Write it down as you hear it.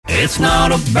It's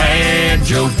not a bad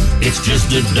joke, it's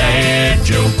just a dad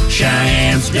joke.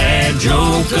 Cheyenne's dad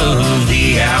joke of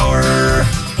the hour.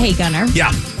 Hey, Gunnar.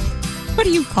 Yeah. What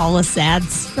do you call a sad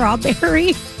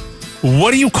strawberry? What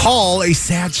do you call a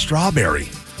sad strawberry?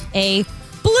 A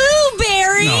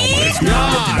blueberry. No, It's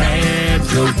not a bad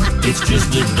joke, it's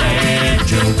just a dad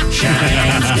joke.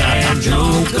 Cheyenne's dad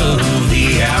joke of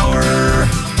the hour.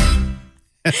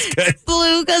 That's good.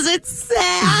 Blue because it's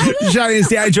sad. Cheyenne's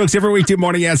dad jokes every weekday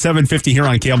morning at 7:50 here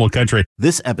on Camel Country.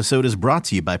 This episode is brought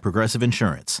to you by Progressive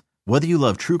Insurance. Whether you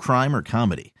love true crime or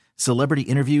comedy, celebrity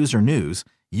interviews or news,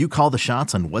 you call the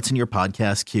shots on what's in your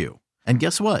podcast queue. And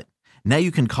guess what? Now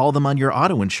you can call them on your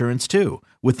auto insurance too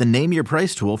with the Name Your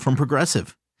Price tool from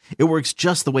Progressive. It works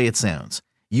just the way it sounds.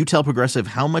 You tell Progressive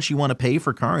how much you want to pay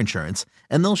for car insurance,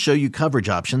 and they'll show you coverage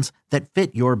options that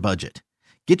fit your budget.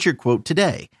 Get your quote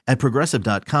today at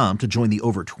Progressive.com to join the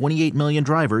over 28 million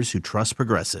drivers who trust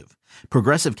Progressive.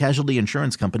 Progressive Casualty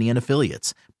Insurance Company and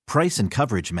Affiliates. Price and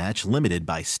coverage match limited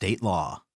by state law.